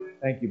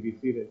Thank you. Be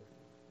seated.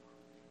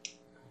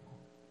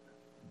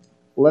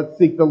 Let's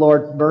seek the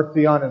Lord's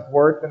mercy on His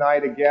Word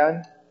tonight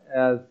again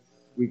as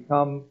we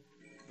come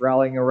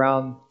rallying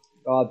around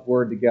God's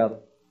Word together.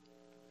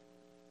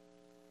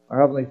 Our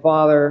Heavenly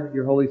Father,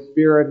 Your Holy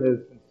Spirit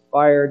has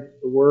inspired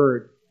the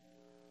Word,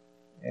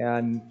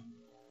 and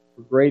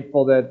we're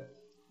grateful that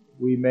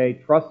we may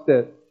trust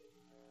it,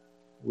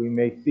 we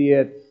may see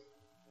it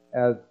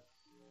as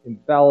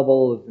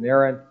infallible, as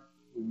inerrant,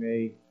 we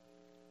may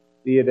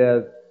see it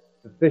as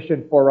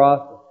sufficient for us,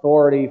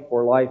 authority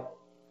for life,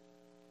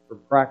 for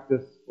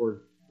practice, for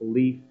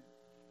belief.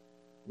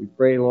 We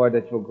pray, Lord,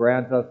 that You'll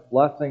grant us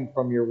blessing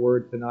from Your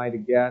Word tonight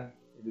again.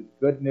 It is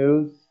good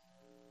news.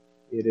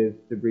 It is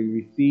to be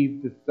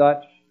received as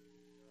such.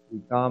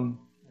 We come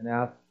and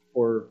ask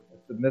for a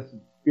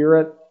submissive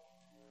spirit,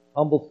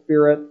 humble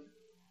spirit,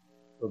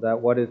 so that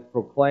what is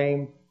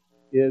proclaimed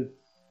is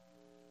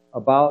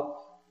about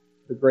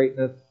the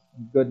greatness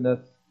and goodness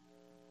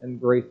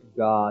and grace of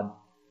God,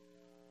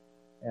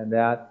 and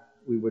that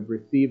we would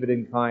receive it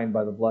in kind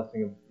by the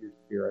blessing of Your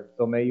Spirit.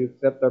 So may You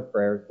accept our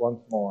prayers once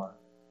more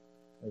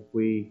as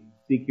we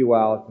seek You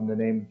out in the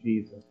name of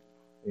Jesus.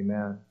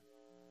 Amen.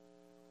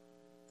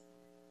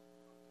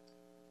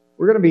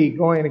 We're going to be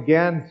going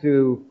again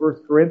to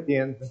 1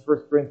 Corinthians and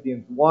 1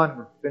 Corinthians 1.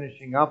 We're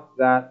finishing up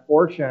that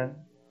portion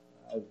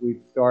as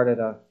we've started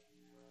a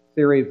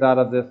series out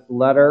of this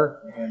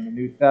letter in the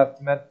New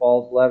Testament,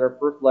 Paul's letter,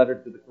 first letter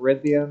to the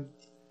Corinthians.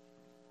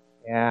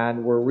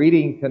 And we're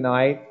reading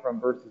tonight from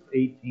verses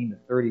 18 to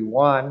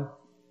 31,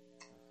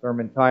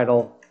 sermon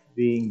title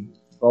being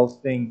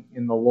Boasting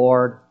in the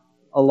Lord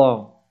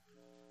Alone.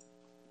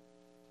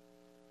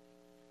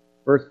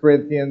 1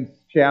 Corinthians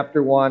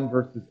chapter 1,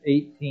 verses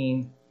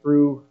 18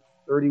 through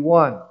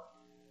 31.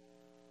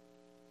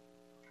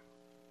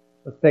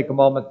 Let's take a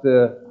moment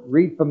to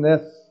read from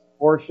this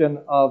portion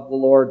of the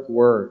Lord's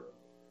Word.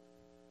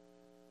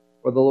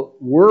 For the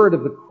word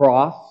of the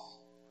cross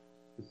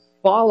is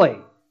folly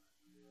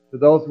to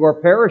those who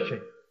are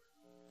perishing,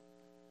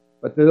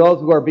 but to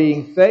those who are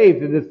being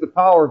saved, it is the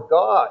power of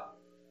God.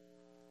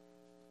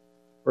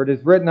 For it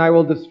is written, I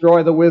will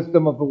destroy the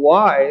wisdom of the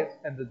wise,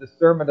 and the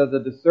discernment of the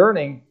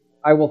discerning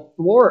I will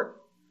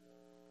thwart.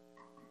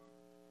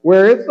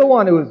 Where is the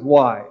one who is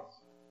wise?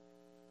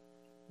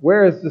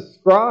 Where is the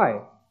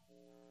scribe?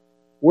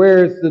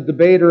 Where is the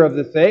debater of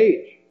this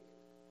age?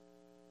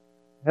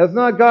 Has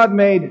not God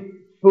made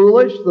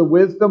foolish the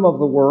wisdom of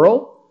the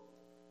world?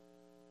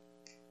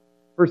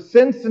 For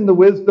since in the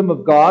wisdom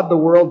of God the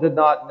world did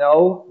not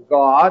know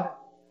God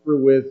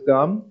through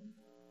wisdom,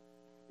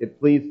 it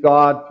pleased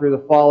God through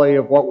the folly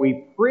of what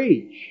we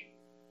preach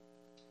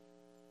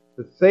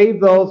to save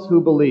those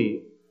who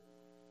believe.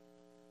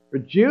 For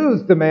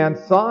Jews demand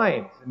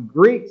signs, and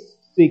Greeks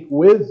seek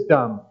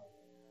wisdom.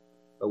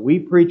 But we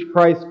preach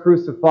Christ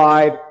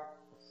crucified, a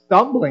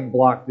stumbling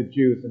block to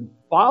Jews and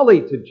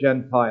folly to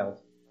Gentiles.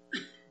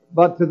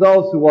 But to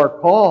those who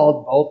are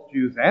called, both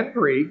Jews and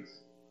Greeks,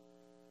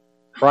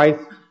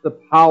 Christ the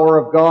power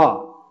of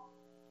God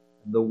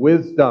and the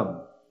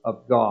wisdom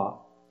of God.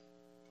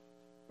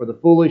 For the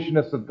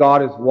foolishness of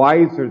God is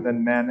wiser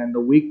than men, and the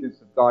weakness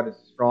of God is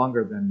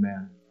stronger than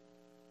men.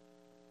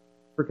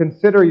 For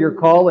consider your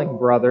calling,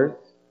 brothers.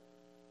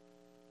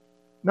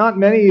 Not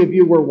many of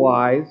you were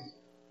wise,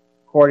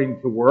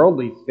 according to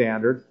worldly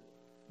standards.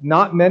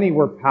 Not many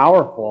were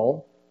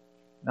powerful.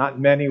 Not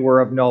many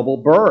were of noble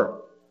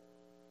birth.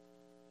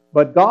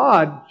 But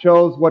God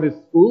chose what is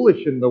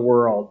foolish in the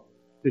world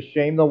to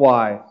shame the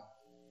wise.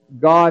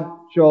 God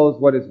chose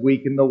what is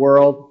weak in the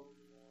world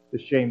to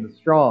shame the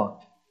strong.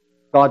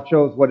 God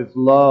chose what is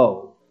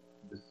low,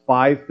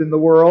 despised in the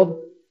world,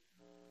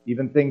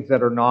 even things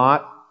that are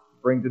not,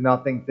 bring to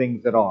nothing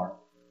things that are,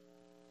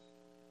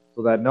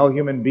 so that no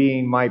human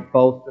being might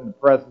boast in the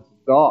presence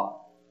of God.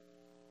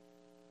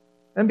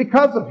 And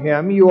because of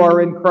Him, you are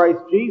in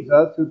Christ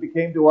Jesus, who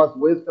became to us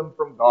wisdom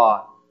from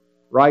God,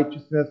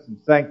 righteousness and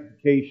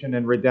sanctification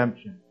and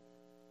redemption,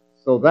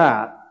 so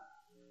that,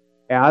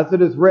 as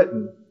it is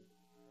written,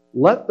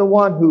 let the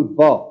one who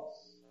boasts,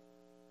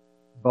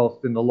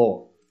 boast in the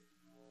Lord.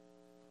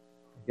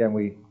 Again,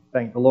 we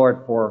thank the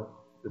Lord for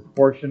this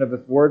portion of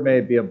His Word. May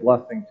it be a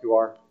blessing to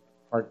our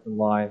hearts and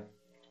lives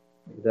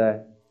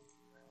today.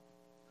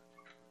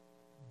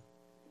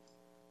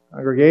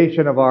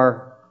 Congregation of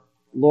our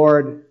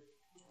Lord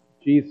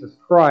Jesus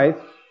Christ,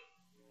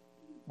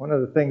 one of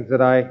the things that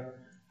I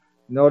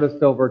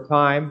noticed over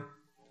time,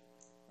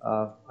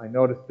 I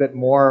noticed it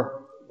more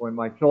when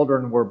my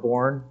children were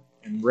born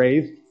and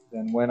raised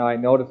than when I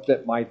noticed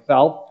it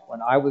myself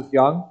when I was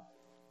young,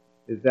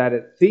 is that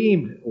it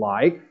seemed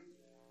like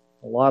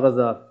a lot of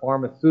the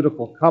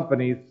pharmaceutical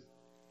companies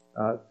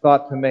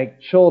thought to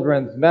make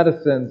children's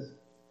medicines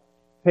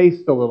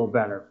taste a little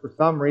better. For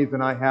some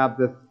reason, I have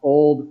this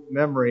old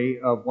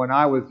memory of when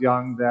I was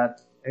young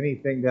that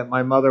anything that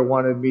my mother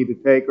wanted me to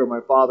take or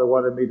my father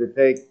wanted me to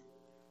take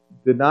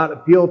did not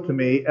appeal to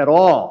me at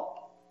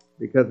all,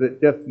 because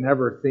it just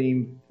never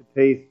seemed to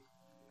taste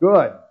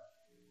good.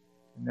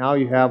 Now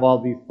you have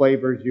all these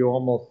flavors, you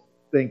almost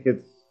think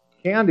it's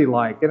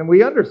candy-like. And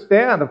we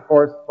understand, of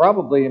course,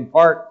 probably in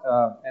part,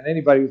 and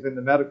anybody who's in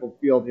the medical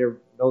field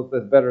here knows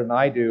this better than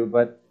I do,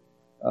 but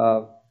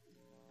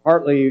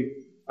partly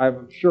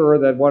I'm sure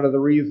that one of the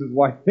reasons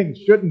why things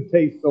shouldn't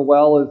taste so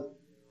well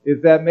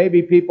is that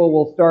maybe people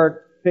will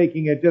start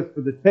taking it just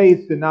for the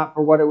taste and not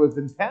for what it was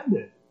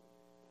intended.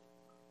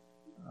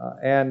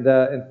 And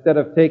instead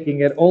of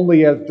taking it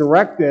only as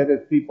directed, as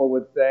people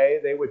would say,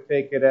 they would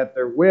take it at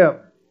their whim.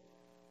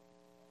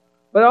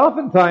 But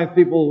oftentimes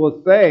people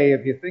will say,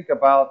 if you think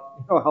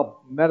about how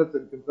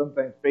medicine can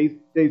sometimes taste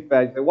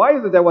bad, you say, why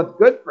is it that what's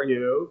good for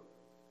you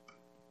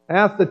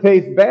has to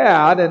taste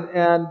bad,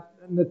 and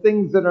the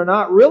things that are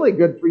not really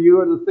good for you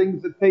are the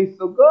things that taste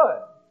so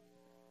good?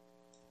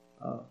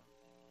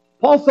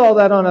 Paul saw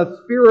that on a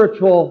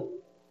spiritual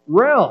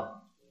realm,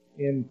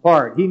 in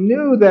part. He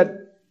knew that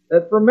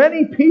for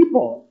many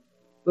people,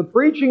 the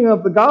preaching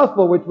of the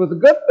gospel, which was a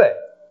good thing,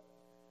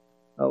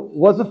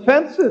 was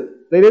offensive.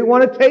 They didn't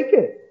want to take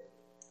it.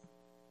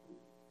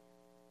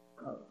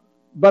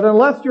 But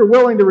unless you're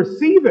willing to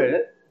receive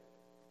it,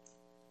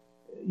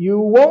 you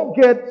won't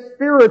get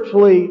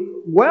spiritually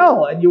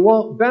well, and you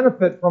won't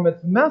benefit from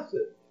its message.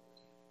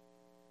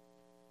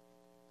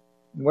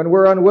 When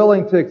we're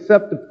unwilling to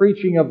accept the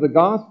preaching of the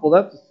gospel,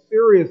 that's a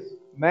serious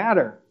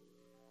matter.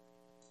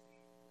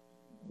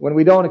 When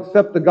we don't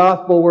accept the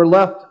gospel, we're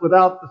left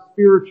without the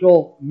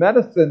spiritual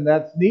medicine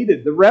that's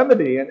needed, the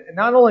remedy, and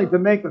not only to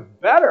make us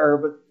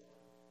better,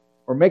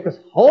 or make us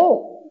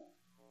whole,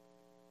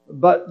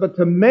 but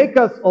to make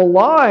us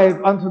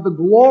alive unto the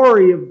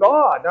glory of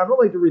God, not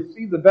only to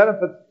receive the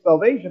benefits of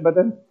salvation, but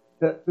then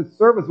to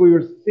serve, as we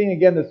were seeing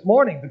again this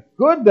morning, the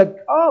good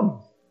that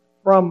comes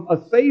from a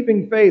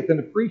saving faith and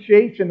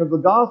appreciation of the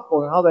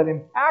gospel and how that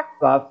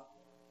impacts us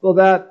so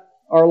that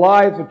our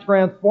lives are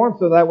transformed,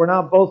 so that we're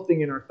not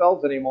boasting in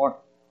ourselves anymore,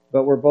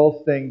 but we're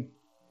boasting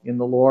in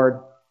the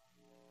Lord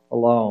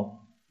alone.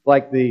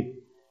 Like the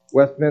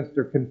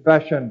Westminster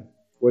Confession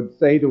would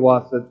say to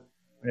us, that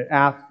it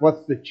asks,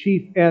 what's the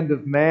chief end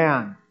of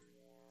man?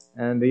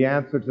 And the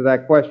answer to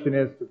that question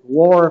is to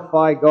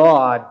glorify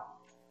God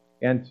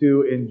and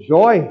to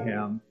enjoy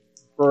Him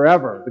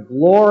forever. The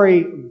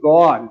glory of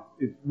God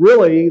is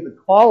really the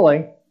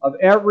calling of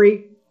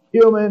every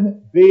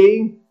human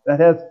being that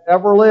has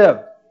ever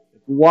lived.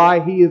 It's why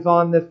he is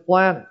on this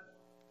planet.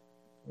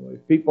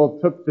 If people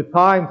took the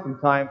time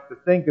sometimes to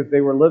think as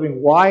they were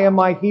living, why am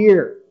I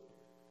here?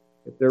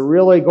 If they're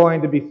really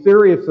going to be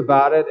serious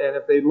about it, and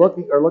if they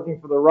are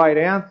looking for the right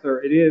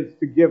answer, it is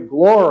to give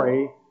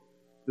glory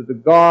to the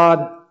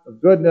God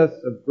of goodness,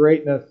 of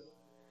greatness,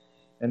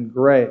 and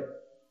grace.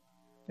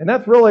 And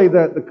that's really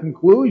the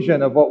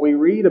conclusion of what we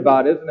read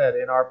about, isn't it,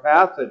 in our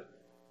passage?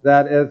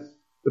 That as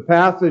the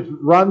passage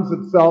runs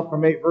itself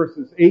from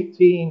verses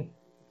 18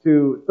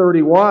 to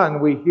 31,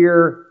 we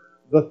hear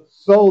the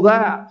so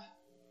that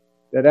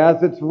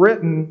as it's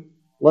written,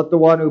 let the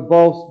one who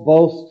boasts,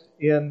 boast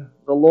in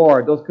the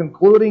Lord. Those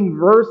concluding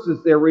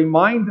verses there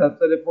remind us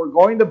that if we're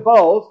going to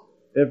boast,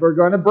 if we're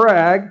going to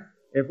brag,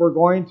 if we're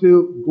going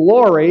to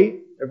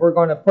glory, if we're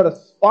going to put a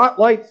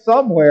spotlight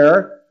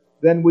somewhere,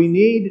 then we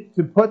need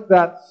to put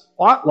that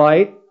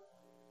spotlight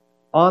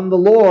on the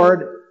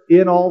Lord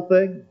in all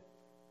things.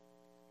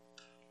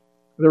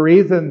 The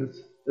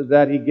reasons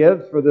that he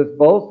gives for this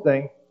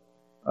boasting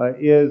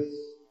is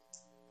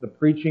the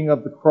preaching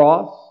of the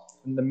cross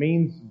and the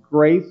means of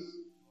grace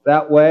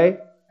that way,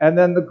 and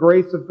then the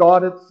grace of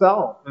God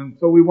itself. And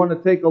so we want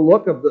to take a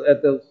look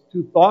at those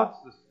two thoughts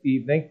this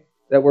evening,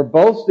 that we're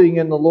boasting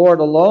in the Lord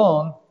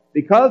alone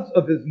because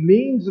of His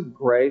means of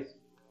grace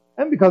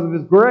and because of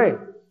His grace.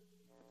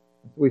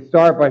 We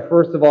start by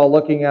first of all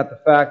looking at the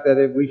fact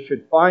that we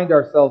should find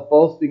ourselves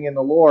boasting in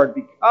the Lord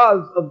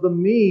because of the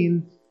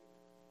means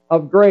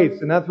of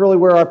grace. And that's really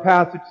where our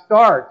passage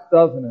starts,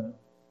 doesn't it?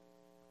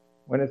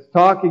 When it's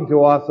talking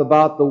to us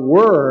about the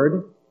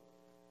word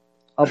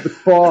of the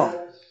cross.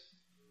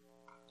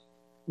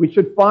 We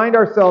should find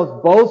ourselves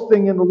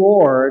boasting in the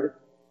Lord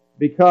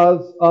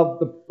because of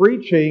the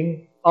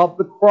preaching of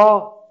the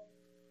cross.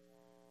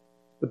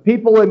 The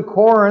people in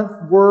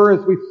Corinth were,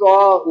 as we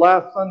saw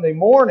last Sunday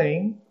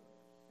morning,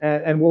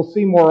 and we'll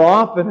see more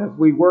often as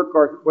we work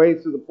our way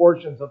through the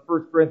portions of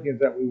 1 Corinthians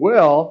that we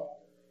will,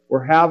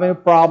 we're having a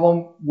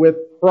problem with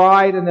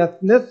pride and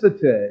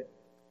ethnicity.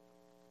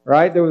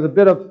 Right? There was a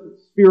bit of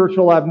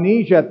spiritual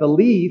amnesia at the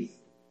least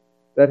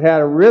that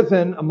had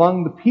arisen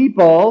among the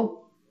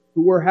people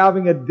who were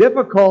having a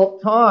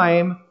difficult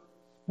time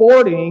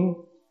sporting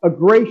a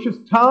gracious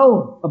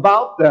tone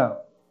about them.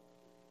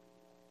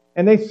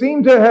 And they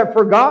seemed to have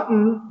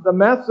forgotten the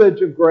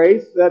message of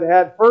grace that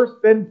had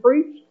first been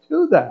preached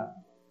to them.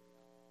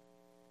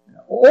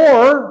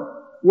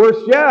 Or,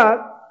 worse yet,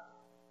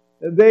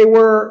 they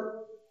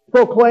were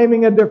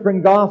proclaiming a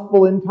different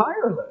gospel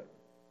entirely.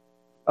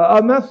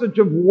 A message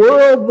of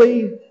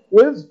worldly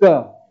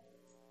wisdom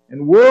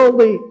and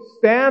worldly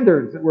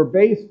standards that were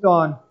based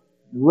on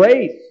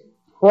race,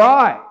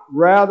 pride,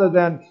 rather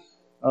than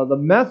the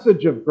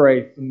message of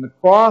grace and the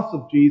cross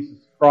of Jesus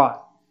Christ.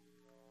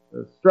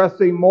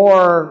 stressing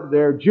more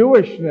their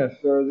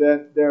Jewishness or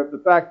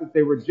the fact that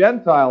they were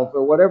Gentiles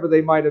or whatever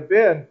they might have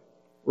been,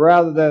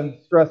 rather than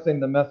stressing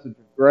the message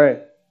of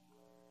grace.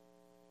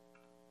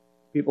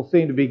 People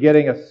seem to be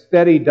getting a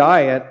steady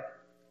diet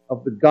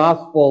of the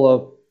gospel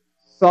of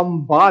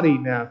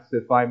somebodyness,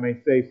 if I may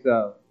say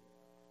so.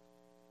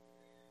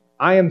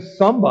 I am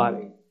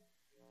somebody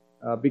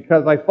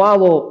because I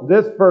follow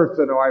this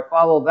person, or I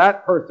follow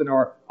that person,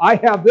 or I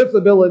have this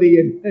ability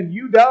and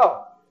you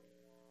don't.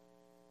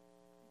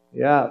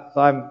 Yes,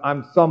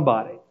 I'm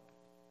somebody.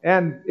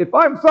 And if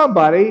I'm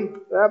somebody,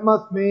 that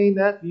must mean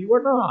that you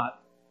are not.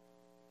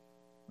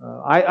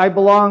 I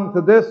belong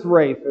to this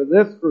race or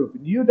this group,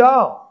 and you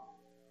don't.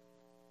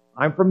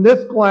 I'm from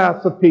this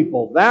class of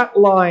people, that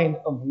line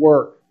of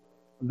work,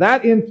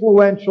 that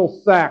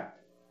influential sect,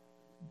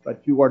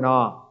 but you are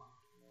not.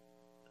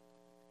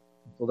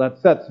 So that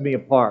sets me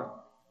apart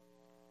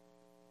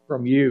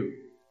from you,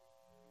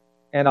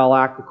 and I'll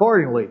act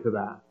accordingly to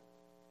that.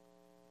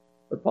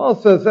 But Paul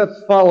says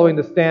that's following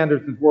the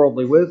standards of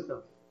worldly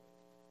wisdom.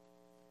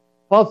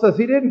 Paul says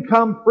he didn't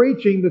come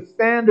preaching the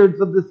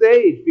standards of this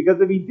age, because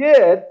if he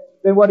did,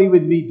 then what he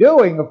would be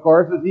doing, of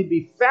course, is he'd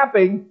be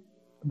sapping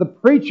the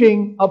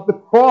preaching of the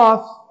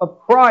cross of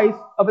Christ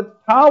of its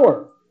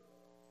power.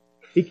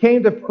 He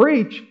came to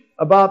preach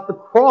about the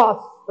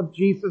cross of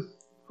Jesus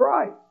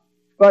Christ.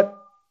 But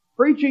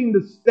preaching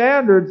the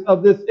standards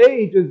of this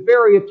age is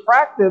very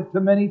attractive to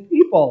many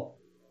people,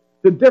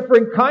 to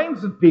different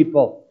kinds of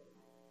people,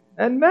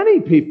 and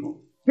many people,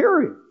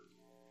 period.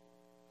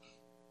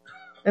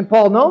 And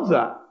Paul knows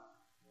that.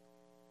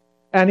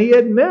 And he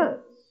admits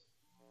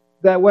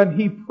that when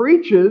he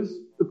preaches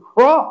the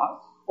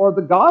cross or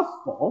the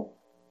gospel,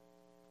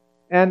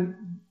 and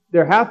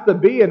there has to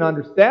be an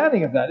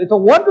understanding of that. It's a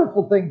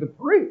wonderful thing to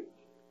preach.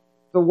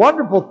 It's a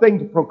wonderful thing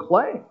to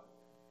proclaim.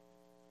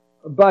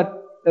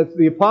 But as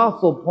the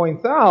apostle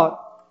points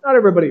out, not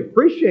everybody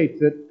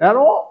appreciates it at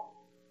all.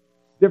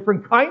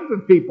 Different kinds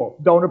of people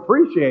don't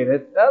appreciate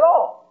it at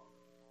all.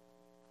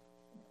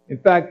 In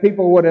fact,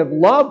 people would have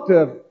loved to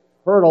have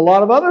heard a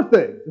lot of other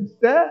things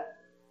instead.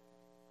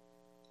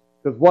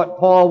 Because what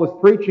Paul was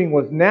preaching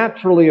was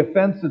naturally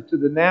offensive to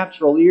the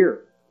natural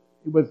ear.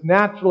 It was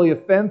naturally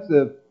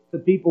offensive to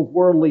people's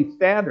worldly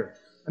standards.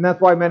 And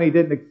that's why many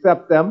didn't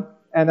accept them,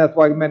 and that's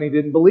why many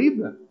didn't believe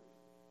them.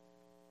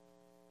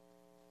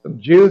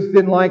 Some Jews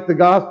didn't like the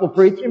gospel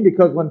preaching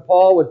because when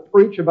Paul would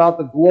preach about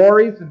the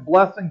glories and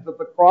blessings of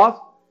the cross,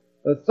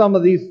 some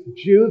of these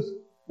Jews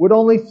would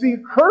only see a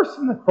curse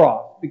in the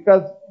cross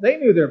because they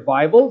knew their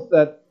Bibles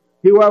that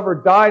whoever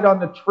died on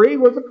the tree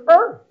was a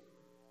curse.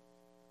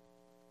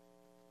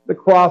 The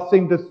cross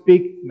seemed to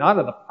speak not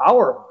of the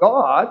power of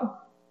God,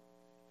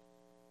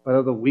 but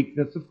of the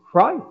weakness of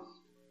Christ.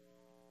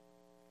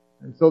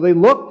 And so they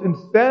looked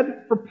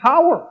instead for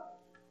power.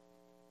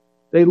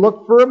 They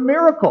looked for a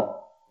miracle.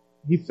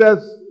 He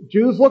says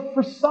Jews look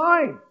for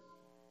signs.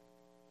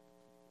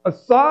 A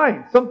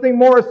sign, something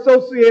more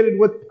associated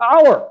with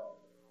power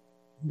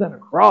than a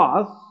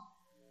cross.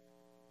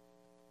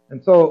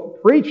 And so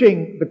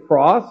preaching the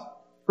cross,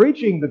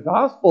 preaching the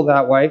gospel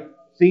that way,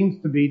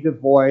 seems to be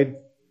devoid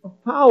of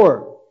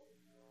power.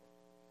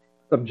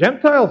 Some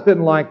Gentiles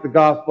didn't like the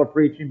gospel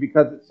preaching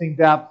because it seemed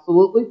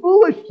absolutely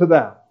foolish to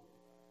them.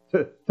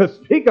 To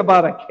speak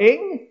about a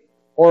king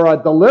or a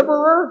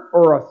deliverer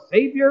or a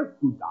savior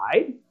who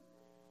died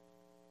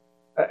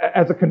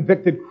as a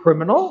convicted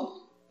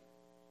criminal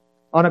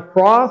on a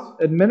cross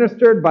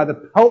administered by the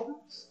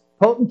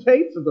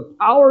potentates of the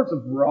powers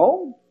of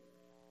Rome.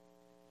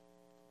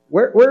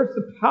 Where's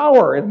the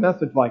power in a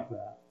message like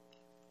that?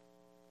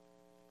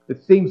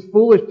 It seems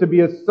foolish to be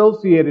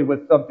associated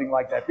with something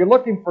like that. If you're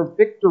looking for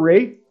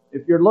victory,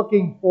 if you're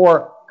looking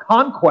for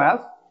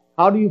conquest,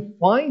 how do you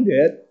find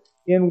it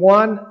in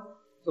one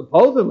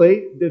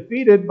supposedly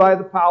defeated by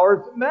the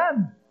powers of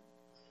men?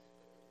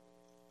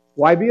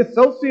 Why be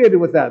associated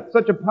with that?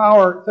 Such a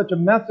power, such a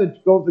message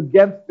goes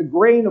against the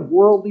grain of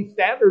worldly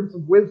standards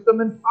of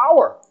wisdom and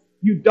power.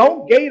 You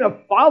don't gain a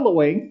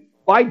following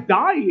by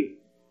dying.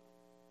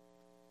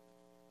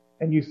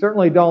 And you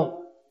certainly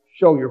don't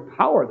show your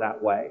power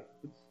that way.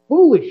 It's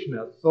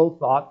foolishness, so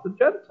thought the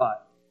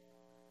Gentiles.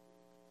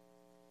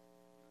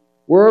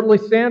 Worldly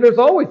standards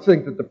always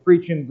think that the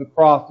preaching of the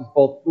cross is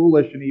both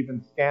foolish and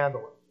even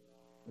scandalous.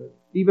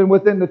 Even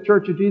within the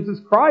Church of Jesus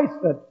Christ,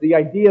 that the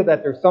idea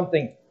that there's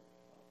something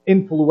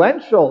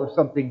influential or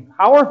something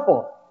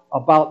powerful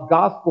about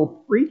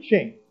gospel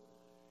preaching,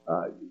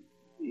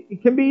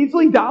 it can be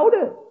easily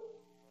doubted.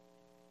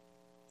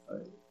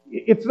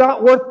 It's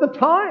not worth the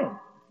time.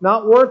 It's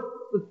not worth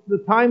the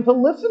time to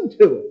listen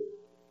to it.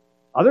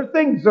 Other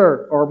things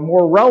are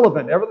more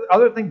relevant.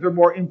 Other things are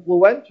more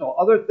influential.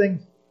 Other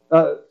things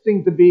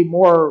seem to be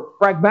more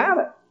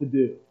pragmatic to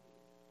do.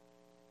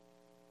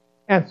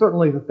 And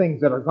certainly the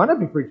things that are going to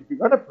be preached, if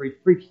you're going to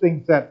preach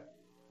things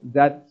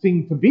that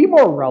seem to be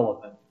more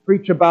relevant.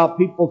 Preach about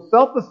people's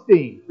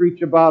self-esteem.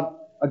 Preach about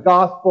a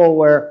gospel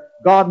where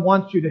God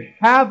wants you to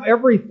have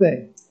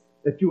everything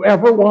that you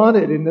ever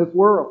wanted in this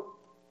world.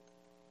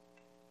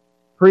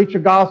 Preach a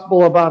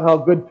gospel about how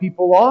good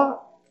people are.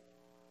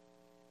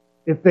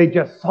 If they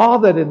just saw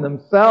that in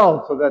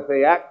themselves so that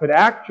they could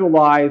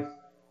actualize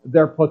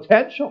their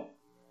potential.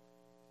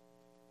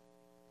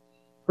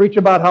 Preach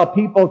about how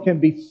people can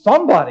be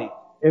somebody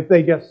if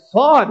they just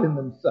saw it in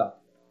themselves.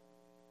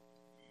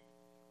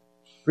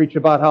 Preach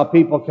about how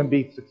people can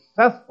be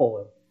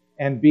successful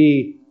and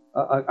be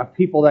a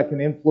people that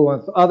can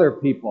influence other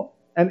people.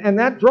 And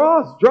that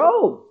draws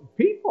droves of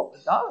people.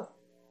 It does.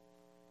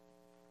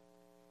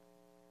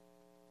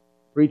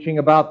 Preaching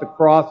about the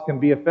cross can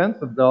be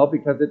offensive, though,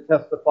 because it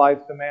testifies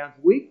to man's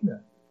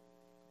weakness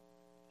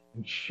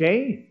and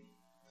shame.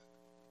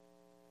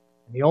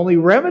 And the only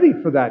remedy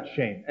for that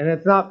shame, and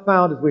it's not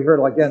found, as we heard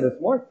again this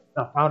morning, it's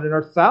not found in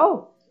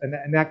ourselves.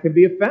 And that can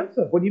be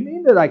offensive. What do you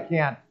mean that I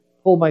can't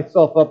pull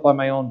myself up by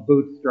my own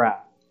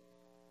bootstraps?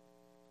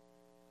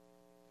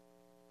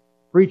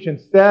 Preach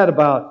instead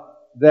about,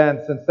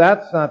 then, since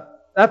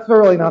that's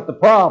really not the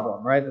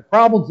problem, right? The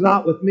problem's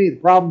not with me. The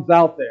problem's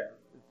out there.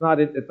 It's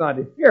not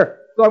in here.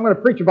 So I'm going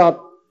to preach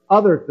about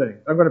other things.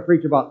 I'm going to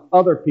preach about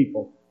other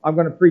people. I'm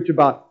going to preach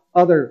about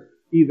other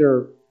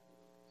either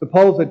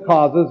supposed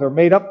causes or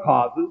made up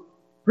causes.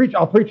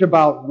 I'll preach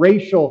about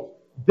racial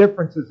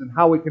differences and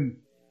how we can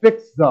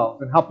fix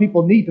those and how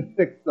people need to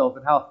fix those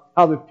and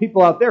how there's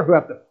people out there who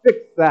have to fix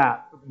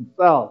that for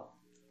themselves.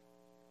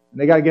 And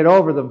they got to get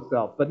over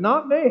themselves. But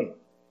not me.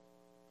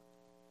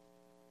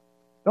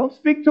 Don't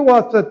speak to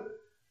us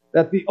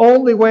that the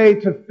only way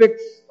to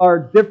fix our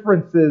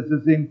differences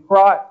is in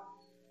Christ.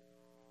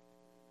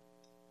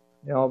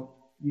 You know,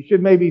 you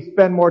should maybe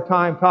spend more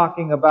time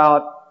talking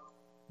about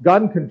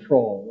gun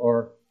control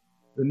or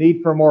the need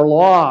for more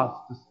laws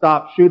to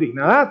stop shooting.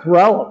 Now that's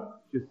relevant,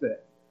 you say,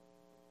 at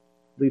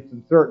least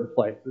in certain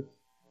places.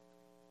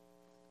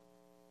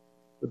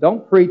 But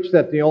don't preach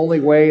that the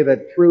only way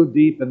that true,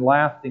 deep, and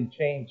lasting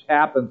change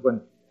happens when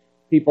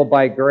people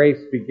by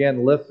grace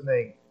begin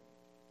listening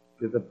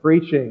to the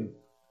preaching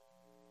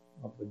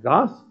of the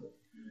gospel.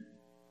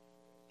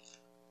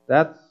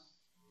 That's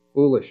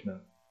foolishness.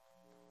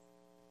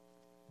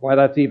 Why,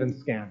 that's even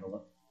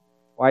scandalous.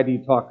 Why do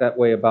you talk that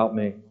way about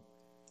me?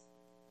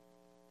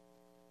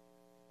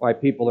 Why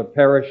people are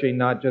perishing,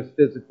 not just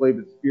physically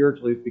but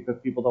spiritually, is because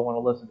people don't want to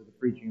listen to the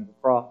preaching of the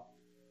cross.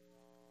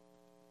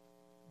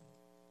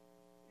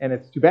 And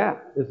it's too bad,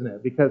 isn't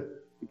it? Because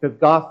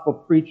gospel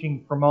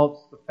preaching promotes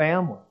the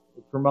family.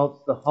 It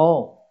promotes the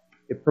home.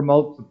 It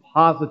promotes a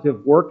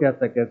positive work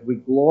ethic as we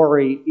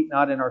glory,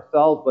 not in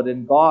ourselves, but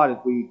in God as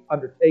we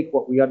undertake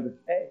what we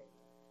undertake.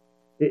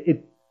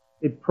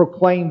 It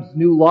proclaims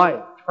new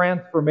life,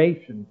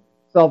 transformation,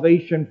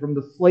 salvation from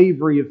the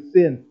slavery of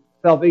sin,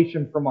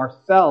 salvation from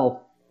ourselves.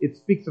 It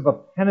speaks of a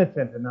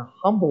penitent and a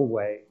humble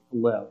way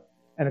to live,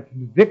 and a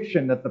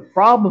conviction that the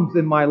problems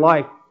in my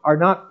life are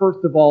not,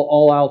 first of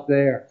all out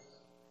there.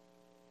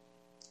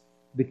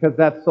 Because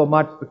that's so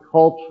much the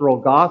cultural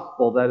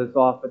gospel that is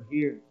often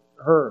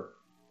heard.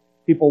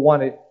 People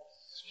want to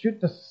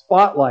shoot the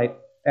spotlight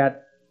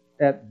at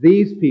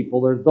these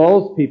people or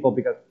those people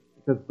because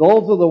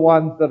those are the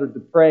ones that are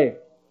depraved,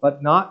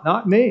 but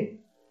not me.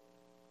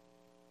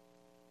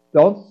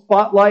 Don't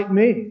spotlight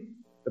me.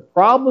 The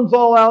problem's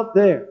all out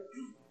there.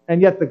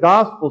 And yet the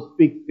gospel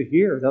speaks to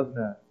here, doesn't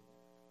it?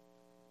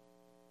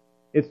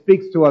 It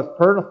speaks to us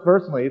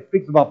personally. It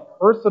speaks about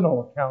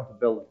personal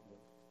accountability.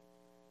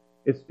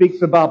 It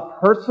speaks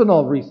about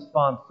personal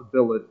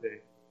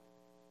responsibility.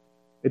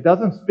 It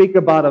doesn't speak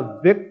about a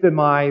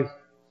victimized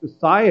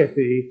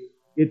society.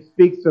 It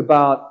speaks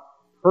about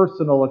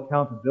personal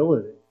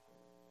accountability.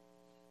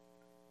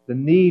 The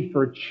need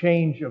for a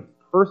change of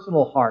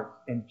personal hearts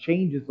and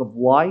changes of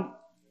life.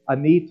 A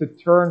need to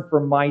turn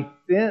from my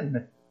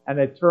sin and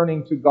a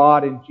turning to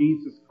God in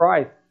Jesus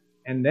Christ.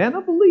 And then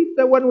a belief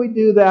that when we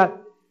do that,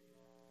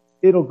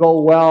 it'll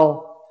go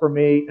well for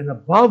me. And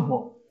above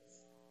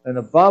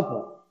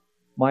all,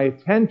 my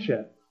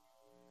attention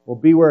will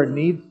be where it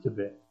needs to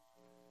be.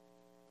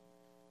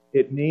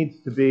 It needs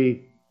to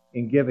be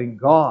in giving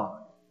God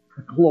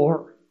the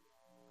glory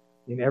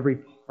in every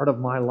part of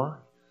my life.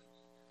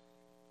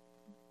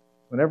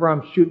 Whenever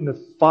I'm shooting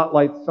the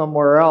spotlight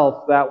somewhere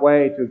else that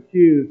way to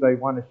accuse, I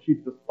want to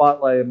shoot the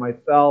spotlight at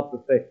myself to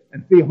say,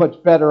 and see how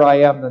much better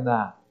I am than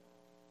that.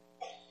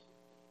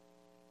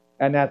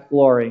 And that's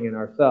glorying in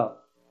ourselves.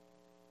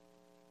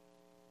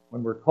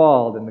 When we're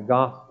called in the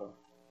gospel,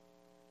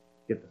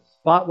 get the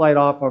spotlight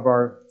off of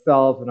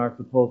ourselves and our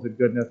supposed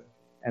goodness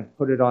and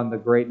put it on the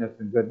greatness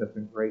and goodness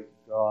and grace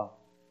of God.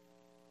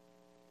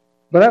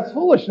 But that's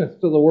foolishness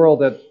to the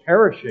world that's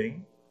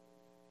perishing,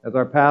 as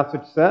our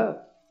passage says.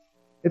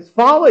 It's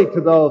folly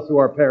to those who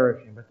are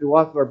perishing, but to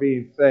us who are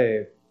being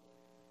saved,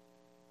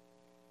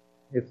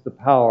 it's the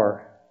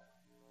power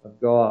of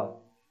God.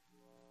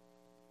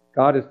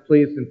 God is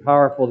pleased and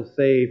powerful to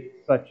save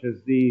such as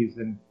these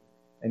and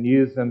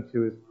use them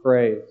to His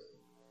praise.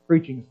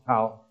 Preaching is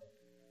powerful.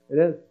 It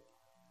is.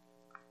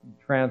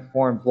 It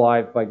transforms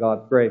lives by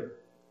God's grace.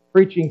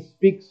 Preaching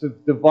speaks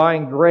of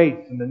divine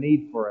grace and the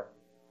need for it.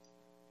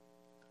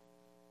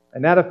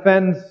 And that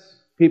offends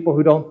people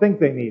who don't think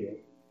they need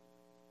it.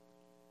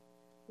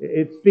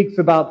 It speaks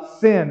about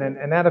sin,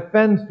 and that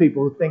offends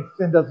people who think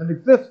sin doesn't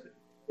exist.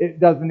 It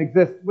doesn't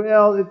exist.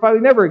 Well, it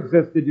probably never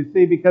existed, you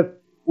see, because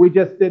we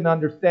just didn't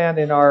understand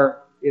in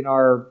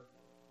our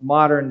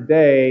modern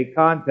day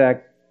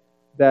context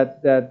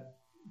that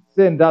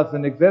sin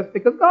doesn't exist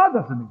because God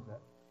doesn't exist.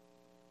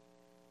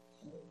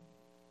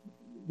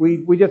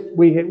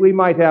 We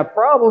might have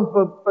problems,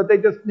 but they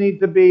just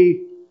need to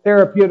be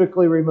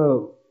therapeutically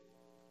removed.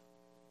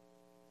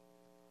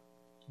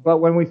 But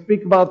when we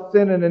speak about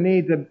sin and the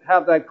need to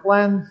have that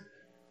cleansed,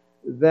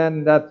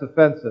 then that's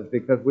offensive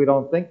because we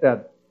don't think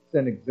that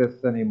sin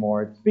exists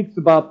anymore. It speaks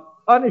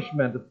about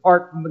punishment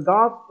apart from the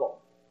gospel.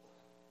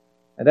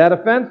 And that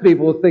offends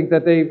people who think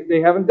that they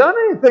haven't done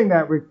anything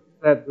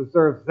that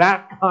deserves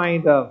that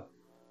kind of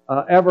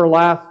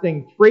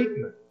everlasting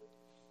treatment.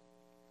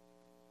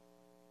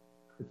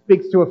 It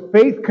speaks to a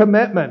faith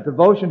commitment,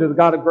 devotion to the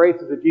God of grace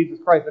of Jesus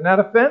Christ. And that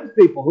offends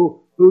people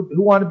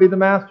who want to be the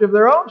master of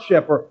their own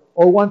ship or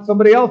want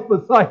somebody else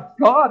besides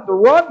God to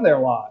run their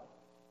lives.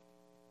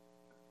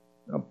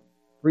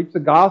 Preach the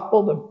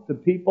gospel to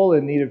people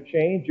in need of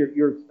change.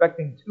 You're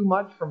expecting too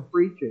much from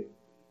preaching.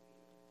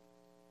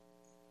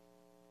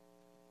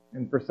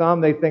 And for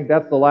some, they think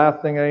that's the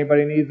last thing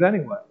anybody needs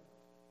anyway.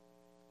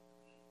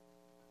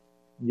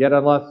 Yet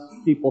unless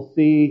people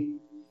see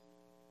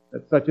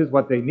that such is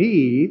what they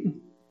need,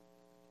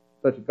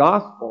 such a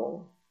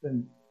gospel,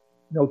 then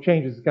no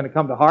change is going to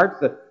come to hearts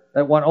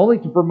that want only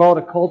to promote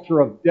a culture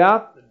of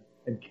death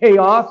and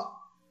chaos.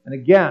 And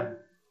again,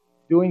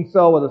 doing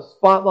so with a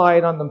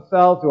spotlight on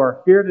themselves who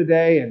are here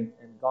today and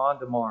gone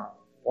tomorrow.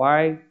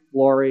 Why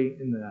glory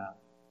in that?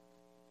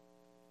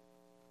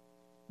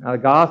 Now the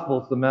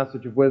gospel is the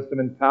message of wisdom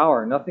and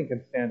power. Nothing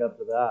can stand up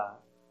to that.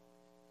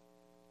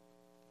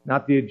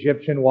 Not the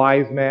Egyptian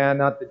wise man,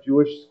 not the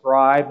Jewish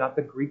scribe, not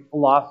the Greek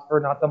philosopher,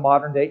 not the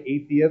modern day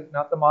atheist,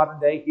 not the modern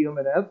day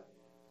humanist,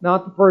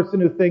 not the person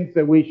who thinks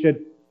that we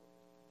should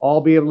all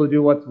be able to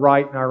do what's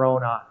right in our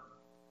own eyes.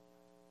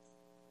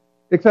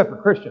 Except for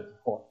Christians,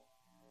 of course.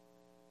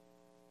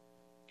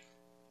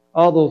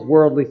 All those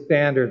worldly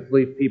standards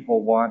leave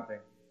people wanting.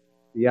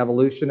 The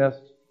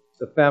evolutionist,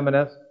 the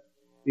feminist,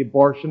 the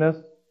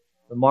abortionist,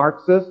 the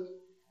Marxist,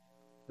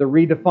 the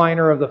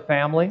redefiner of the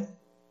family,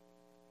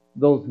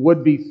 those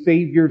would-be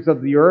saviors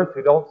of the earth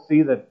who don't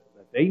see that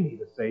they need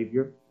a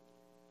savior.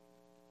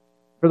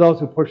 For those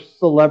who push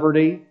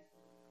celebrity,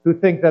 who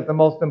think that the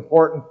most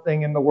important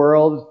thing in the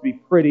world is to be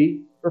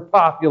pretty, or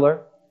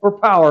popular, or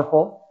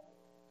powerful,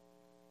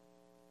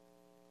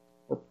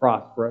 or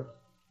prosperous.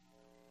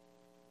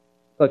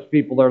 Such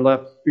people are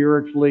left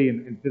spiritually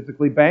and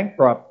physically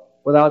bankrupt,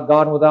 without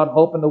God and without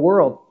hope in the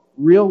world.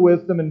 Real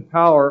wisdom and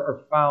power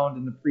are found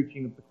in the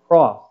preaching of the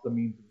cross, the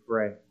means of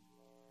grace.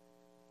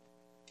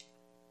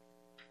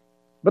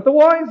 But the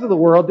wise of the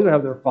world do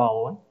have their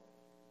following.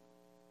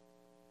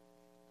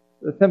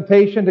 The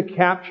temptation to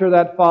capture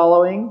that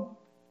following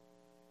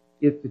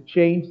is to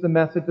change the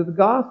message of the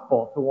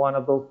gospel to one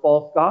of those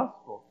false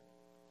gospels.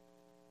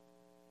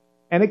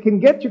 And it can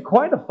get you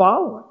quite a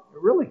following.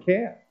 It really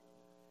can.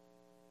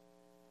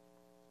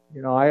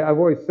 You know, I've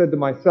always said to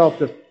myself,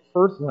 just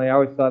personally, I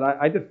always thought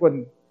I just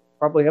wouldn't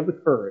probably have the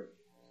courage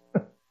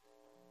to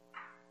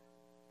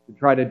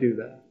try to do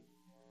that.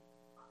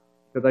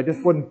 Because I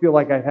just wouldn't feel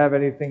like I have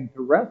anything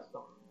to rest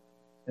on.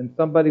 And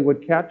somebody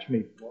would catch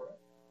me for it.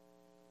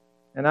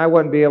 And I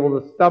wouldn't be able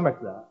to stomach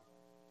that.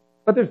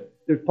 But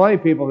there's plenty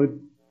of people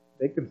who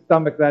they can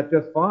stomach that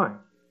just fine.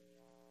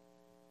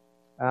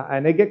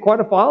 And they get quite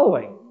a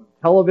following.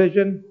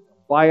 Television,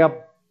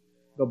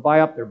 they'll buy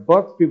up their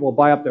books. People will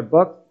buy up their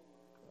books.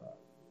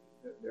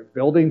 Their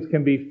buildings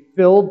can be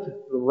filled to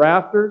the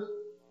rafters.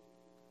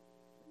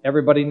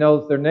 Everybody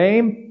knows their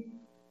name.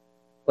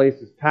 The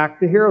place is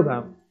packed to hear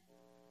them.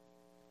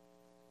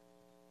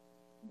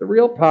 The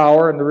real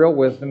power and the real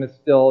wisdom is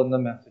still in the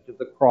message of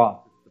the cross.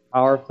 It's the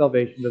power of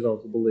salvation to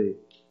those who believe.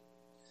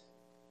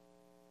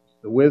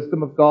 The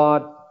wisdom of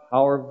God, the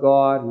power of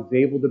God, who's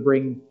able to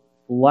bring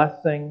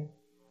blessing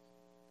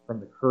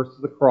from the curse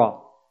of the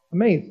cross.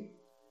 Amazing.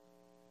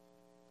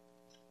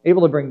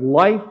 Able to bring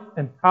life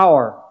and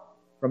power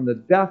from the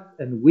death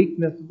and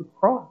weakness of the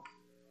cross.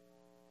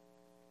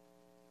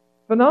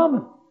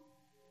 Phenomenal.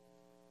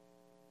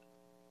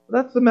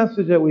 That's the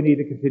message that we need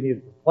to continue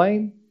to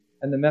proclaim,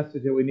 and the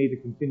message that we need to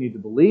continue to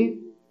believe,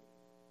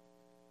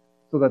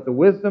 so that the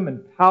wisdom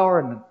and power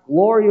and the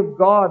glory of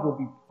God will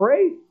be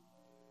praised,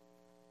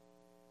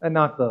 and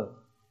not the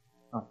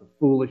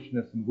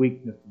foolishness and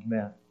weakness of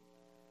men.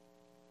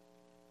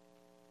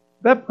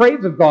 That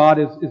praise of God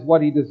is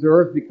what He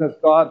deserves, because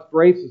God's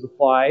grace is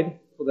applied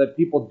so that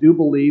people do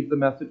believe the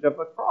message of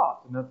the cross.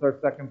 And that's our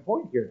second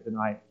point here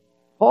tonight.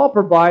 Paul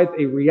provides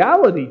a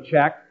reality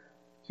check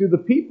to the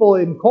people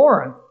in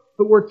Corinth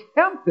who were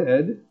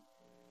tempted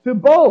to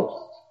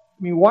boast.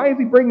 I mean, why is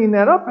he bringing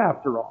that up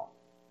after all?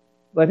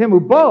 Let him who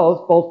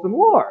boasts, boast in the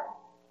Lord.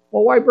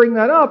 Well, why bring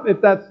that up if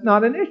that's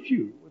not an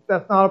issue? If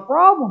that's not a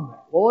problem?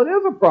 Well, it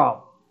is a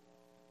problem.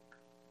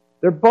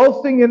 They're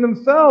boasting in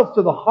themselves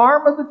to the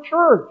harm of the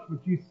church,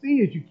 which you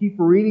see as you keep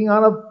reading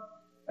out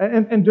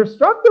and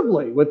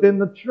destructively within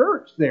the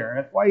church there.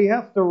 That's why he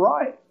has to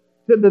write,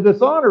 to the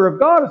dishonor of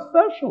God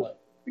especially,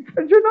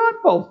 because you're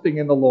not boasting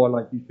in the Lord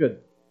like you should.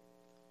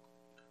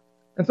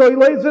 And so he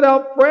lays it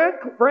out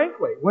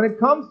frankly. When it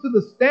comes to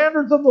the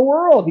standards of the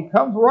world, he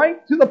comes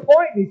right to the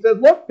point. And he says,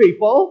 look,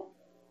 people,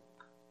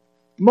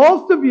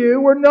 most of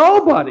you were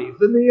nobodies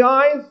in the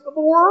eyes of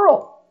the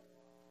world.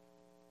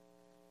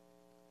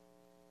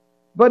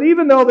 But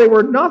even though they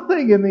were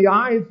nothing in the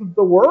eyes of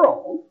the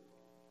world,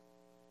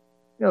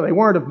 they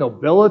weren't of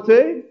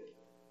nobility.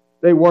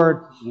 They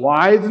weren't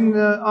wise in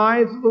the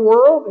eyes of the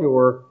world. They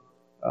were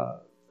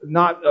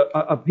not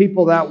a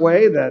people that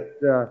way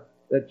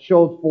that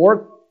showed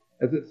forth,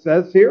 as it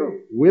says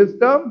here,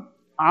 wisdom,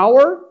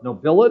 power,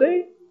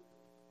 nobility.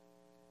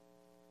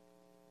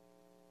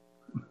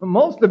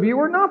 Most of you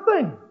were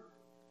nothing.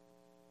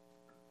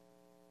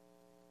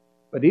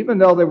 But even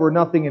though they were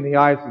nothing in the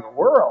eyes of the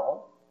world,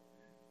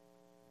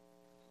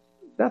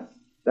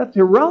 that's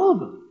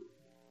irrelevant.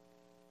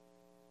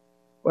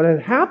 What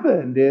had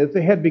happened is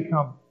they had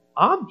become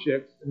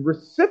objects and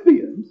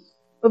recipients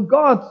of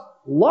God's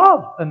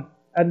love.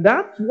 And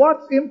that's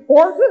what's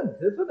important,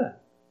 isn't it?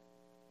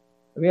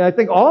 I mean, I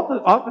think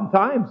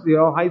oftentimes,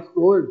 high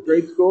schoolers,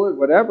 grade schoolers,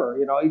 whatever,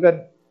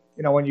 even,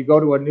 when you go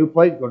to a new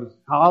place, go to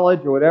college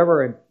or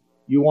whatever, and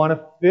you want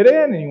to fit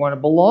in and you want to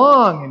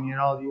belong, and,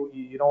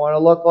 you don't want to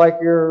look like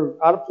you're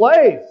out of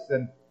place,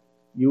 and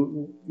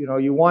you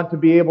want to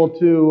be able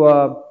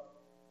to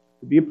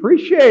be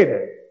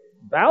appreciated,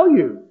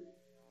 valued,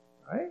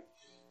 right?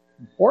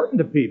 Important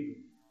to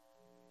people.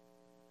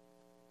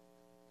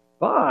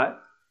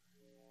 But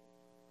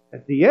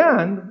at the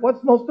end,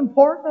 what's most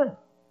important?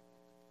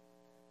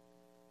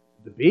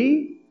 To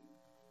be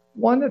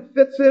one that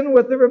fits in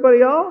with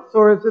everybody else?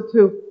 Or is it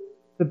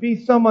to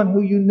be someone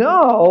who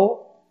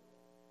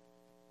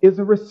is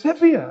a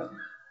recipient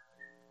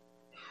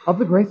of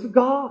the grace of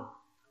God?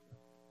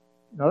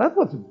 That's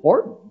what's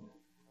important.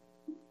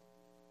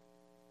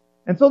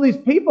 And so these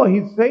people,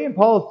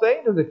 Paul is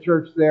saying to the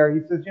church there,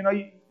 he says,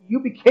 you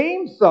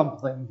became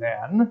something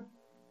then,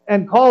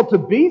 and called to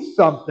be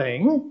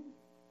something,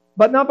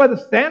 but not by the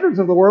standards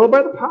of the world,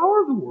 but by the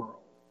power of the world.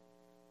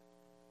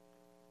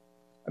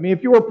 I mean,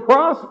 if you were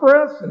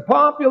prosperous and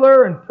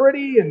popular and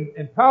pretty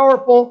and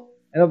powerful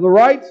and of the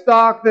right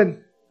stock,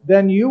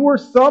 then you were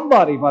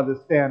somebody by the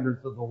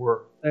standards of the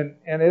world. And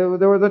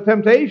there was a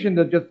temptation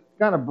to just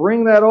kind of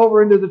bring that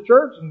over into the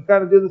church and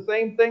kind of do the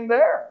same thing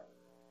there.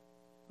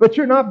 But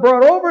you're not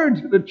brought over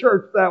into the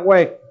church that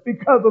way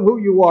because of who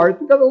you are. It's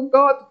because of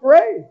God's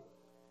grace.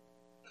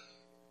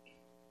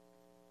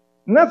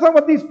 And that's not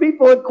what these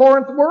people at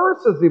Corinth were,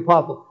 says the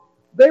apostle.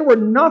 They were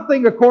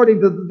nothing according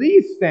to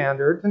these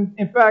standards. And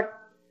in fact,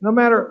 no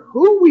matter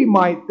who we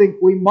might think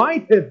we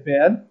might have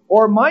been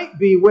or might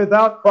be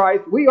without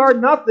Christ, we are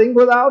nothing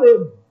without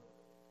Him.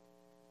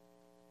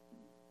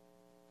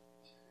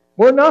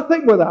 We're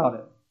nothing without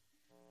Him.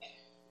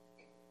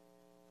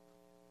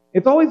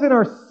 It's always in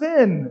our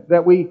sin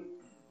that we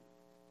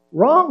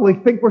wrongly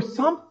think we're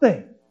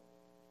something.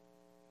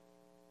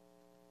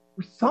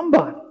 We're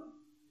somebody.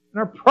 In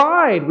our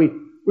pride, we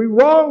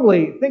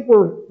wrongly think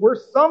we're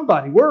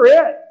somebody. We're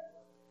it.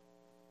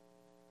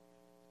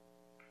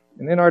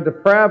 And in our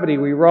depravity,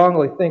 we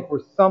wrongly think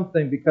we're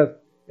something because,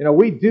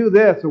 we do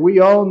this, or we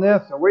own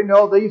this, or we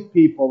know these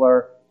people,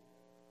 or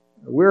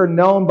we're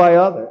known by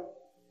others.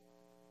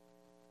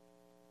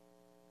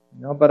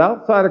 But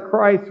outside of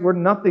Christ, we're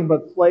nothing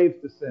but slaves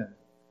to sin.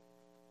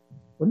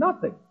 We're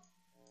nothing.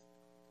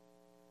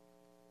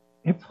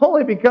 It's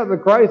only because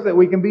of Christ that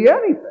we can be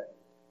anything.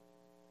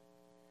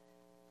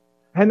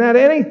 And that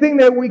anything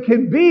that we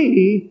can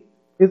be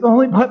is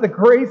only by the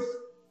grace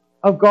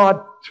of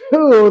God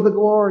to the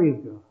glory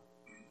of God.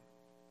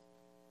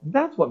 And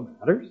that's what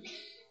matters.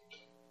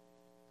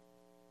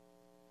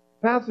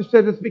 The passage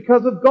said it's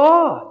because of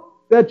God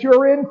that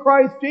you're in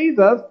Christ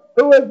Jesus,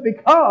 who has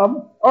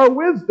become our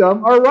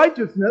wisdom, our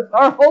righteousness,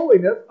 our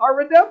holiness, our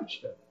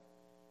redemption.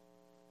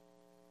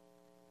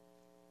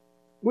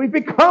 We've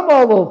become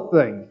all those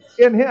things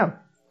in Him.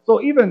 So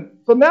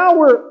now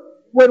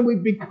when we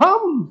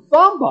become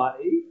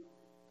somebody,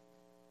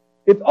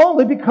 it's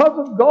only because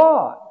of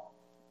God.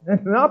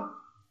 And not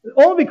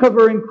only because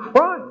we're in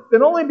Christ,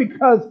 and only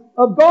because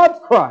of God's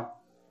Christ.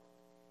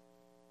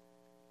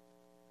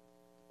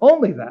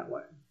 Only that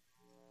way.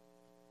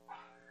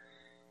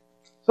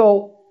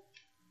 So,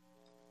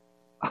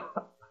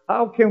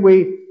 how can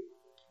we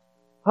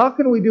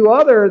do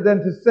other than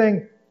to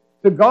sing,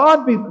 to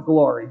God be the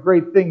glory,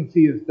 great things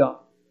He has done?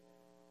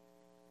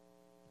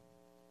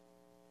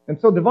 And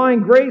so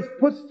divine grace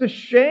puts to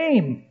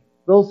shame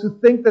those who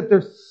think that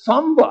they're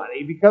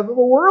somebody because of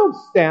the world's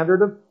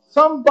standard of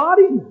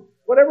somebodyness,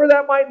 whatever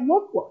that might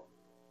look like.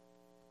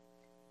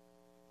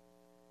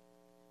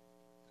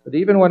 But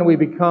even when we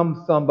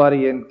become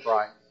somebody in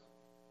Christ,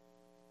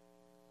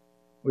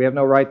 we have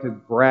no right to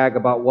brag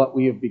about what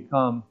we have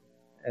become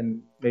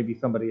and maybe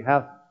somebody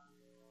hasn't.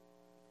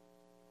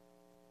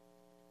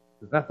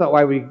 Because that's not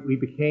why we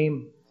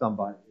became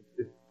somebody.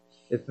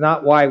 It's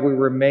not why we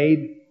were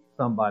made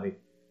somebody.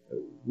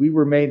 We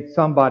were made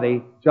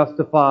somebody,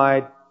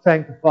 justified,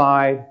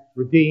 sanctified,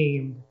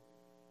 redeemed,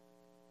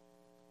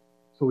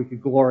 so we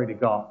could glory to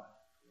God.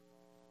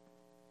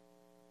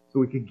 So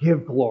we could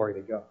give glory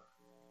to God.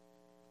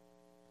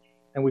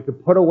 And we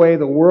could put away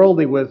the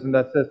worldly wisdom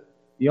that says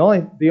the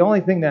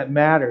only thing that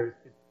matters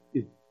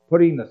is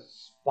putting the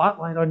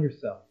spotlight on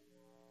yourself.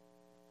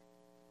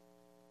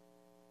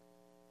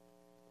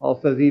 Paul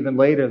says even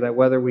later that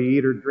whether we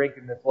eat or drink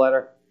in this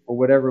letter or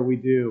whatever we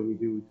do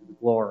to the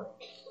glory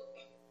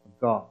of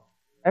God.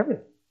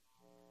 Everything.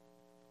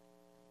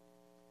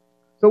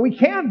 So we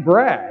can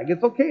brag.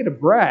 It's okay to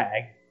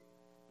brag,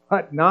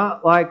 but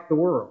not like the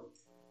world.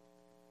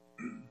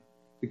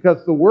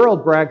 Because the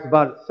world brags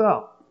about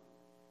itself.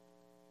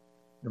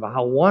 About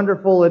how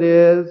wonderful it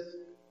is.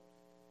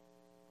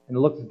 And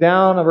looks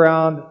down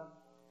around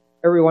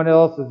everyone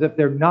else as if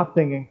they're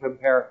nothing in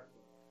comparison.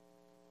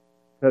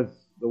 Because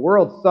the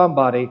world's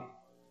somebody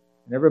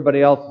and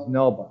everybody else is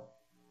nobody.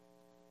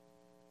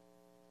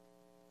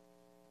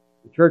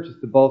 The church is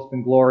to boast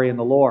in glory in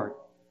the Lord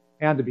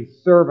and to be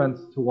servants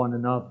to one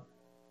another.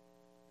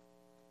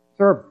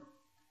 Servants.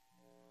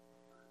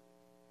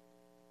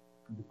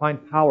 And to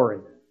find power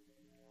in it.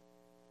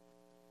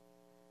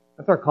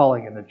 That's our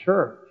calling in the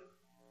church.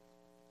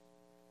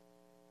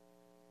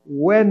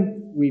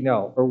 When we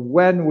know, or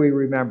when we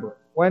remember,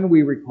 when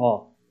we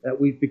recall that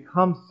we've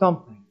become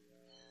something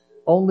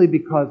only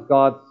because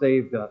God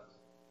saved us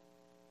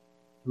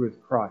through His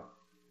Christ.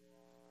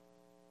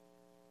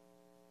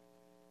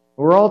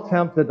 We're all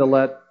tempted to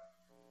let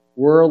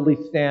worldly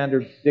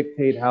standards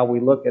dictate how we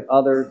look at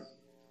others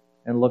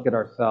and look at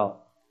ourselves.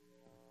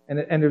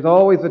 And there's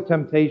always a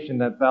temptation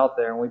that's out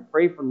there, and we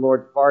pray for the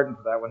Lord's pardon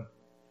for that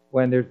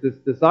when there's this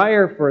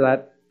desire for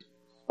that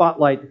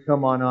spotlight to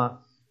come on us,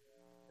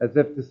 as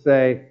if to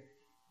say,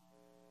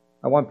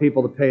 I want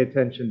people to pay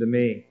attention to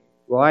me,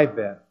 who I've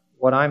been,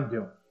 what I'm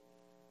doing.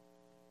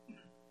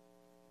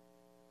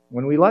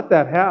 When we let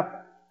that happen,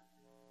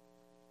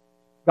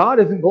 God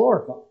isn't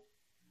glorified.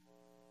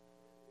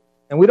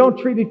 And we don't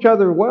treat each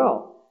other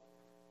well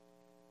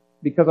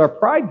because our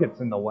pride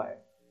gets in the way.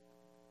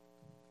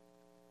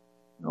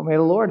 May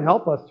the Lord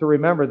help us to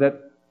remember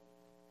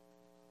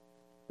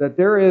that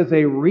there is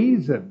a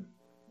reason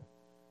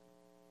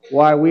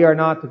why we are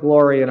not to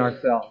glory in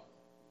ourselves.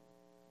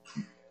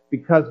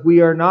 Because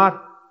we are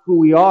not who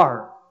we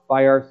are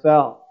by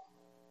ourselves.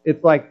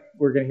 It's like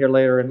we're going to hear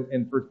later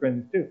in 1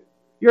 Corinthians 2.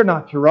 You're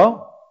not your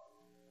own.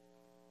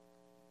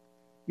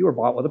 You were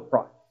bought with a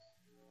price.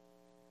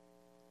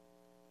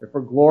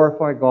 Therefore,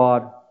 glorify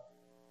God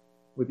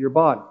with your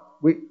body.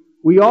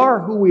 We are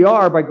who we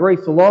are by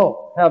grace alone,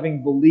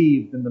 having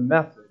believed in the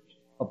message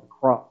of the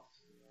cross.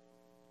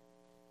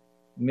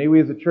 And may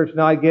we as a church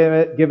not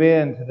give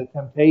in to the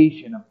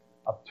temptation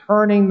of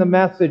turning the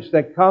message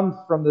that comes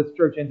from this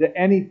church into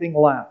anything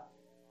less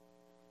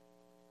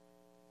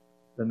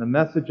than the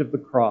message of the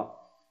cross,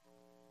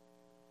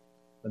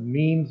 the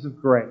means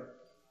of grace.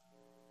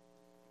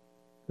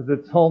 Because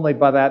it's only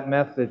by that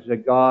message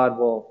that God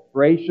will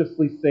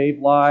graciously save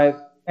lives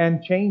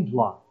and change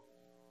lives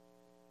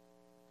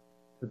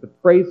to the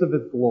praise of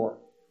His glory,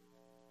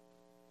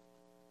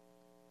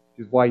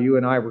 which is why you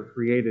and I were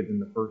created in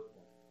the first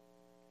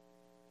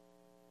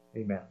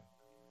place. Amen.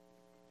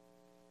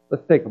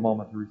 Let's take a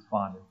moment to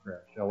respond in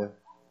prayer, shall we?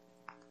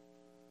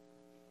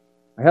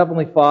 Our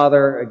Heavenly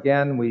Father,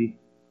 again, we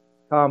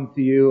come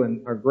to you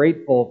and are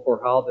grateful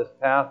for how this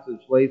passage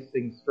lays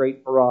things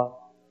straight for us.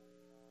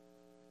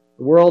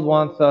 The world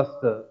wants us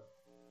to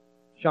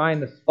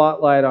shine the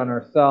spotlight on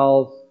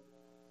ourselves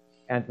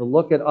and to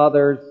look at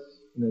others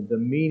in a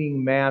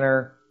demeaning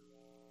manner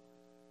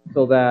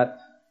so that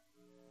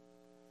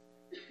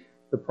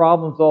the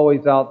problem's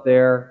always out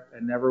there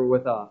and never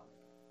with us.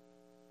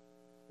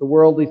 The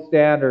worldly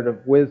standard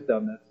of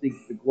wisdom that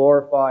seeks to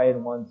glorify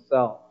in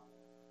oneself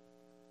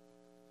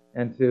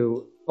and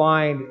to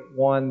find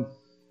one's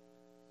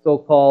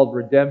so-called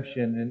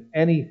redemption in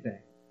anything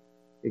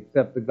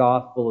except the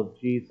gospel of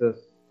Jesus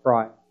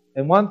Christ,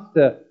 and wants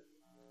to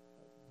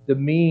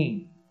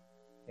demean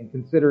and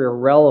consider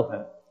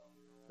irrelevant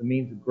the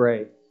means of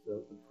grace,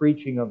 the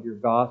preaching of your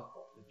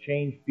gospel, to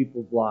change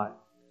people's lives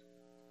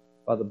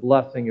by the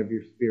blessing of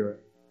your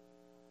Spirit.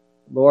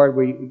 Lord,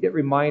 we get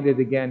reminded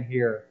again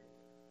here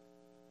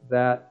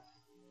that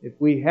if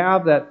we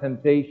have that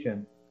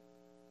temptation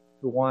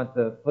to want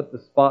to put the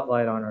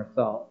spotlight on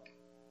ourselves,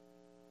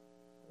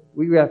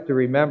 we have to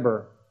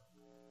remember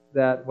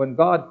that when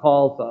God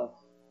calls us,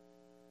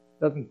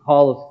 He doesn't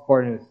call us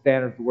according to the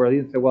standards of the world. He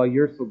doesn't say, well,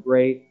 you're so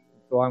great,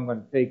 so I'm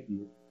going to take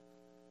you.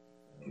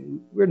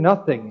 We're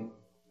nothing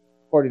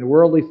according to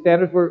worldly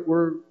standards.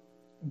 We're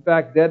in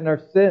fact dead in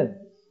our sins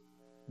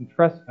and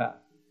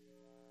trespasses.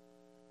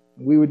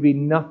 We would be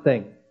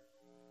nothing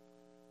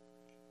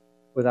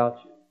without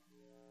you.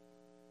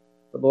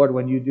 But Lord,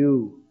 when you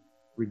do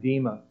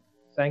redeem us,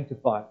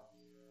 sanctify us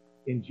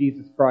in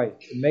Jesus Christ,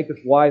 and make us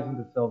wise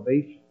unto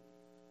salvation,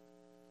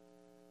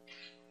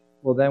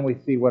 well, then we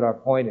see what our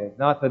point is.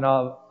 Not to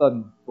all of a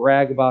sudden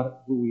brag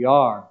about who we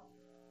are,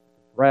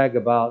 brag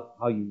about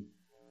how you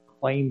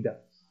claimed us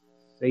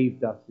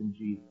saved us in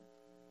Jesus.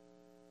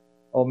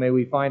 Oh, may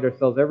we find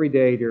ourselves every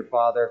day, dear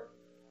Father,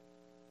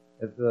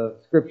 as the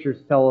Scriptures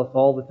tell us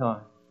all the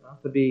time,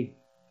 not to be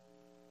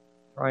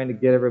trying to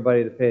get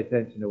everybody to pay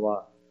attention to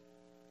us,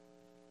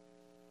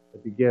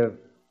 but to give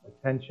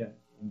attention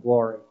and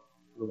glory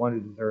to the one who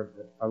deserves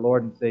it, our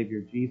Lord and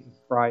Savior, Jesus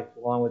Christ,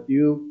 along with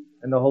you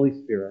and the Holy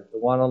Spirit, the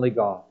one only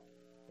God,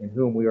 in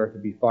whom we are to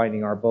be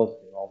finding our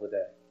boasting all the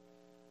day.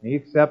 May you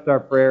accept our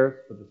prayers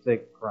for the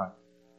sake of Christ.